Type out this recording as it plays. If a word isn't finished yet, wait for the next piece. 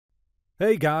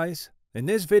Hey guys, in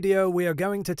this video we are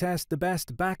going to test the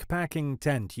best backpacking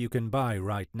tent you can buy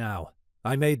right now.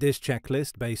 I made this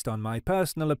checklist based on my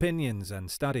personal opinions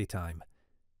and study time.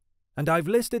 And I've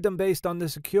listed them based on the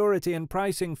security and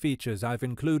pricing features I've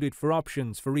included for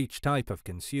options for each type of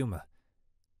consumer.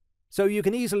 So you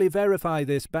can easily verify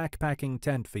this backpacking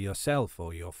tent for yourself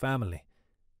or your family.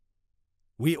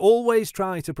 We always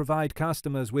try to provide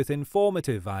customers with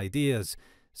informative ideas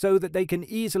so that they can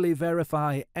easily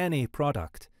verify any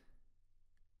product.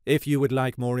 If you would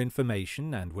like more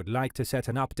information and would like to set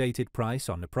an updated price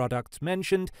on the products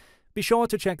mentioned, be sure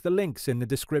to check the links in the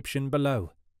description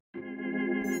below.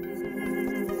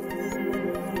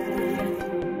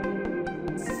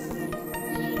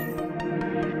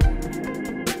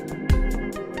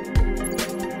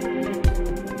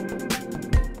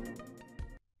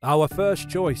 Our first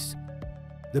choice,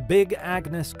 the Big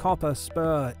Agnes Copper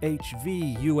Spur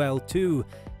HV UL2,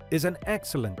 is an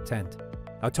excellent tent,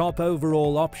 a top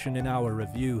overall option in our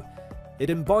review. It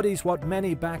embodies what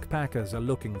many backpackers are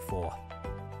looking for.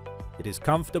 It is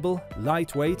comfortable,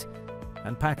 lightweight,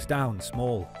 and packs down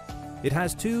small. It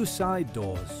has two side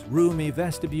doors, roomy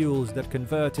vestibules that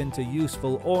convert into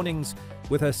useful awnings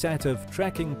with a set of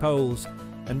trekking poles,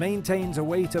 and maintains a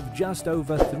weight of just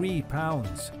over 3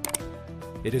 pounds.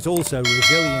 It is also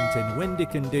resilient in windy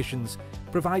conditions,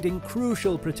 providing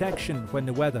crucial protection when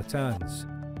the weather turns.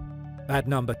 At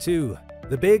number 2,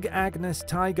 the Big Agnes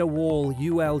Tiger Wall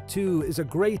UL2 is a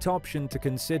great option to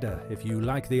consider if you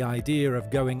like the idea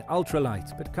of going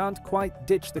ultralight but can't quite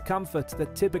ditch the comfort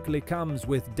that typically comes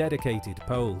with dedicated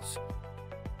poles.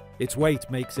 Its weight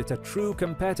makes it a true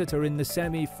competitor in the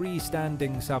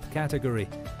semi-freestanding subcategory,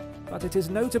 but it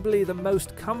is notably the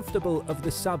most comfortable of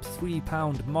the sub-3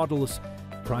 pound models,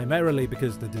 primarily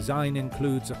because the design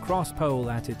includes a cross pole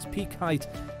at its peak height,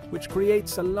 which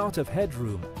creates a lot of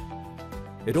headroom.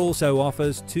 It also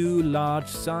offers two large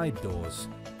side doors.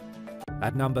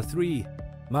 At number 3,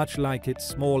 much like its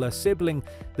smaller sibling,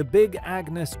 the Big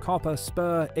Agnes Copper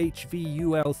Spur HV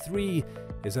UL3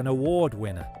 is an award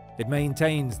winner. It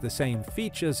maintains the same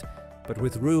features, but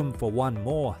with room for one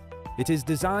more. It is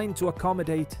designed to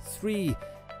accommodate 3,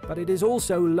 but it is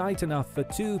also light enough for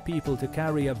 2 people to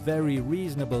carry a very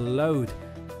reasonable load,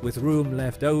 with room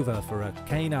left over for a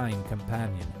canine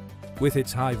companion. With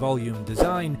its high-volume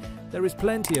design, there is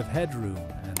plenty of headroom,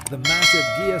 and the massive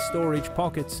gear storage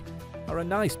pockets are a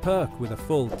nice perk with a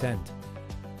full tent.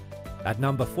 At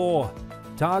number 4,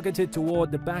 targeted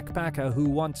toward the backpacker who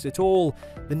wants it all,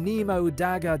 the Nemo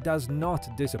Dagger does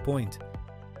not disappoint.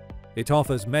 It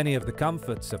offers many of the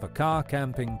comforts of a car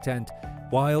camping tent,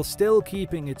 while still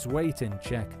keeping its weight in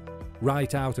check.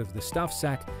 Right out of the stuff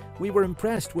sack, we were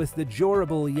impressed with the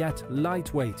durable yet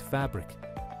lightweight fabric.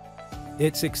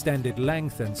 Its extended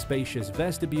length and spacious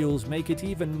vestibules make it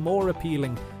even more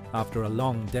appealing after a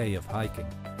long day of hiking.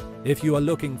 If you are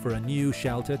looking for a new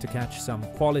shelter to catch some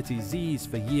quality Z's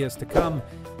for years to come,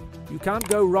 you can't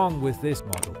go wrong with this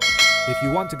model. If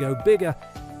you want to go bigger,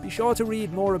 be sure to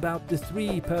read more about the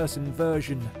 3-person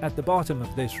version at the bottom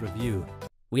of this review.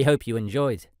 We hope you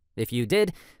enjoyed. If you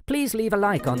did, please leave a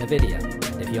like on the video.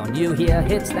 If you're new here,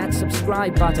 hit that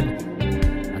subscribe button.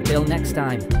 Until next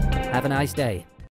time, have a nice day.